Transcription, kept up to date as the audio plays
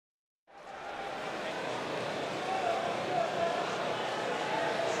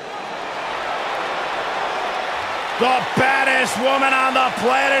The baddest woman on the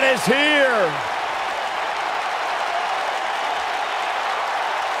planet is here.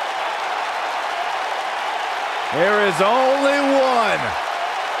 There is only one.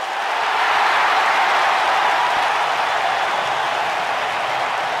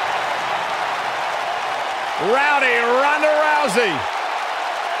 Rowdy Ronda Rousey.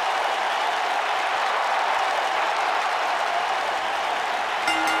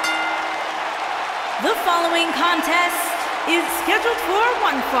 The following contest is scheduled for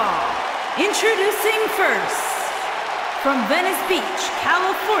one fall. Introducing first, from Venice Beach,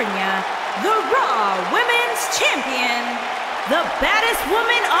 California, the Raw Women's Champion, the baddest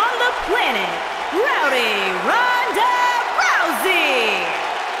woman on the planet, Rowdy Ronda Rousey.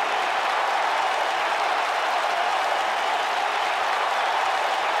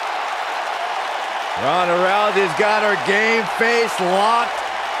 Ronda Rousey's got her game face locked.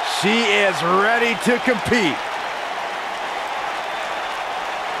 She is ready to compete.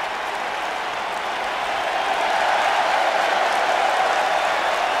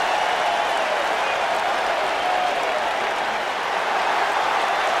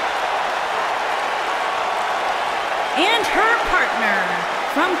 And her partner,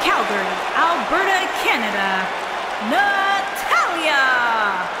 from Calgary, Alberta, Canada, Natalya.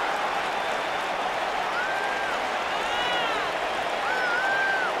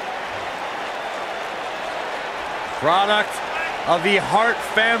 Product of the Hart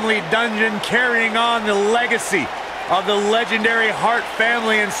family dungeon, carrying on the legacy of the legendary Hart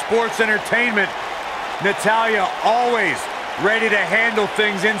family in sports entertainment. Natalya always ready to handle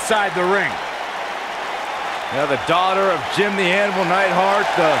things inside the ring. Now the daughter of Jim the Animal Neidhart,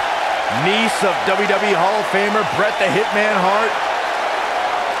 the niece of WWE Hall of Famer Bret the Hitman Hart.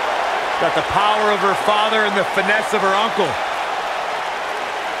 Got the power of her father and the finesse of her uncle.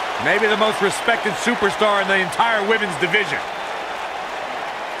 Maybe the most respected superstar in the entire women's division.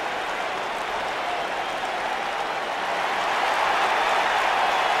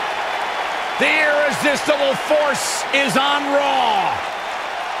 The irresistible force is on Raw.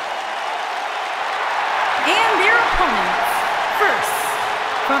 And their opponents, first,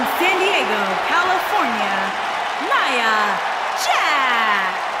 from San Diego, California, Nia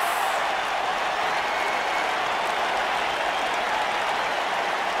Jax.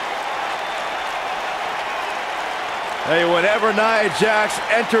 Hey, whenever Nia Jax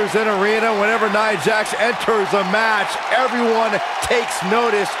enters an arena, whenever Nia Jax enters a match, everyone takes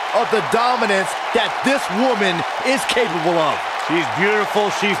notice of the dominance that this woman is capable of. She's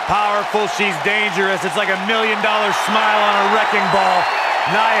beautiful, she's powerful, she's dangerous. It's like $1 million smile on a wrecking ball.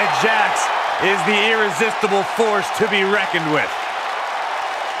 Nia Jax is the irresistible force to be reckoned with.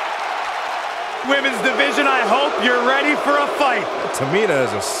 Women's division, I hope you're ready for a fight. Tamina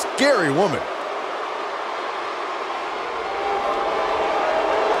is a scary woman.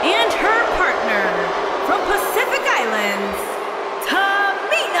 And her partner, from Pacific Islands,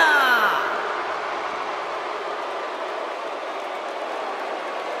 Tamina.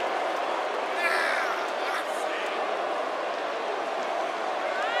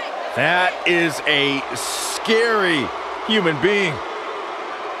 That is a scary human being.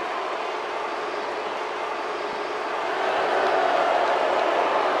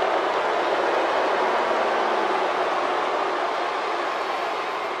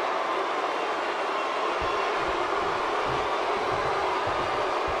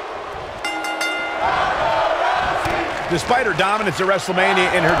 Despite her dominance at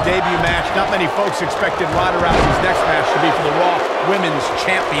WrestleMania in her debut match, not many folks expected Ronda Rousey's next match to be for the Raw Women's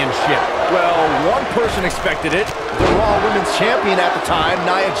Championship. Well, one person expected it, the Raw Women's Champion at the time,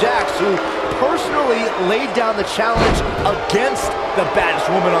 Nia Jax, who personally laid down the challenge against the baddest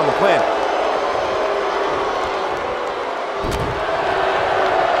woman on the planet.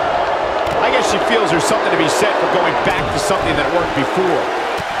 I guess she feels there's something to be said for going back to something that worked before.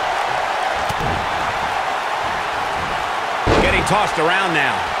 Getting tossed around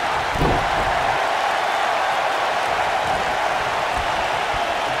now.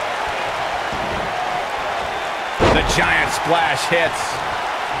 The giant splash hits.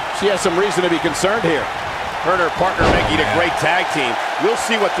 She has some reason to be concerned here. Her and her partner making a great tag team. We'll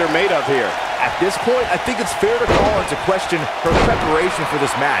see what they're made of here. At this point, I think it's fair to call into question her preparation for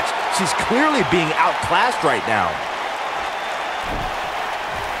this match. She's clearly being outclassed right now.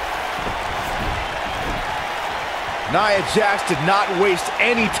 Nia Jax did not waste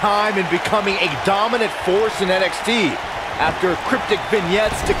any time in becoming a dominant force in NXT. After cryptic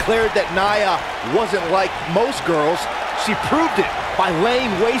vignettes declared that Nia wasn't like most girls, she proved it by laying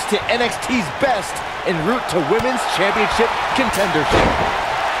waste to NXT's best en route to Women's Championship contendership.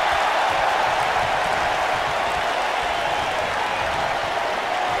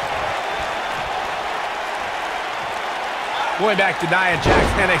 Going back to Nia Jax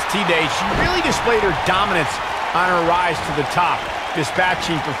NXT days, she really displayed her dominance on her rise to the top,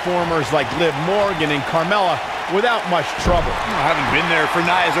 dispatching performers like Liv Morgan and Carmella without much trouble. I haven't been there for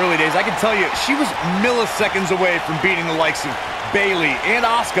Nia's early days. I can tell you, she was milliseconds away from beating the likes of Bayley and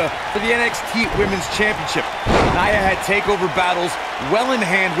Asuka for the NXT Women's Championship. Nia had takeover battles well in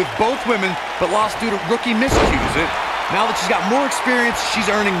hand with both women, but lost due to rookie miscues. Now that she's got more experience, she's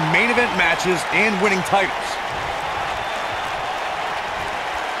earning main event matches and winning titles.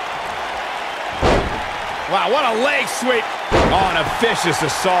 Wow, what a leg sweep. Oh, an vicious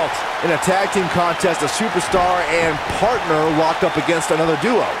assault. In a tag team contest, a superstar and partner locked up against another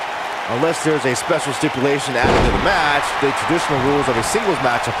duo. Unless there's a special stipulation added to the match, the traditional rules of a singles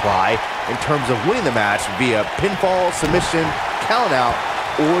match apply in terms of winning the match via pinfall, submission, countout,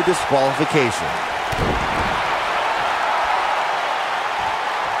 or disqualification.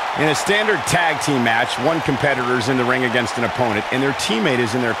 In a standard tag team match, one competitor is in the ring against an opponent, and their teammate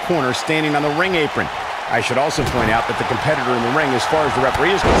is in their corner standing on the ring apron. I should also point out that the competitor in the ring, as far as the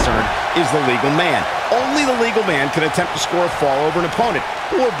referee is concerned, is the legal man. Only the legal man can attempt to score a fall over an opponent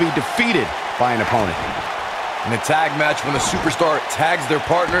or be defeated by an opponent. In a tag match, when a superstar tags their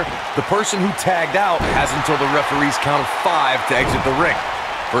partner, the person who tagged out has until the referee's count of 5 to exit the ring.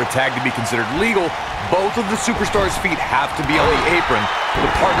 For a tag to be considered legal, both of the superstars' feet have to be on the apron.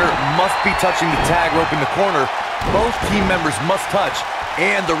 The partner must be touching the tag rope in the corner. Both team members must touch,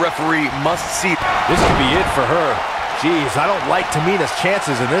 and the referee must see. This could be it for her. Jeez, I don't like Tamina's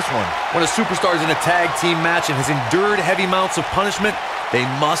chances in this one. When a superstar is in a tag team match and has endured heavy amounts of punishment, they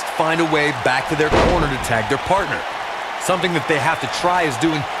must find a way back to their corner to tag their partner. Something that they have to try is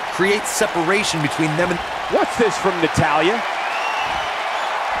doing create separation between them and... What's this from Natalya?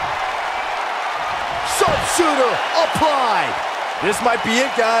 Sharpshooter applied. This might be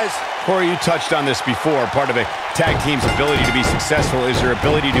it, guys. Corey, you touched on this before. Part of a tag team's ability to be successful is their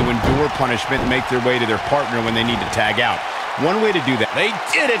ability to endure punishment and make their way to their partner when they need to tag out. One way to do that. They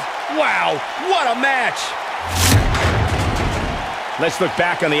did it! Wow, what a match! Let's look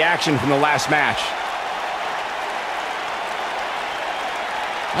back on the action from the last match.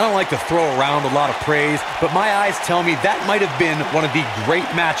 I don't like to throw around a lot of praise, but my eyes tell me that might have been one of the great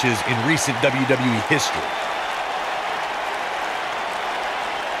matches in recent WWE history.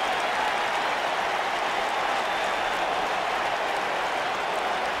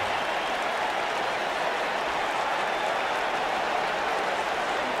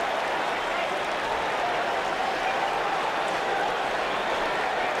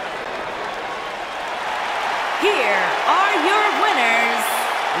 Here are your winners,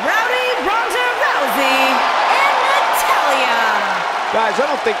 Ronda Rousey and Natalya. Guys, I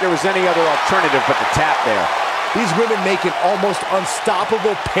don't think there was any other alternative but the tap there. These women make an almost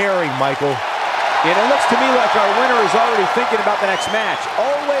unstoppable pairing, Michael. And it looks to me like our winner is already thinking about the next match.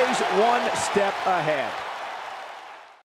 Always one step ahead.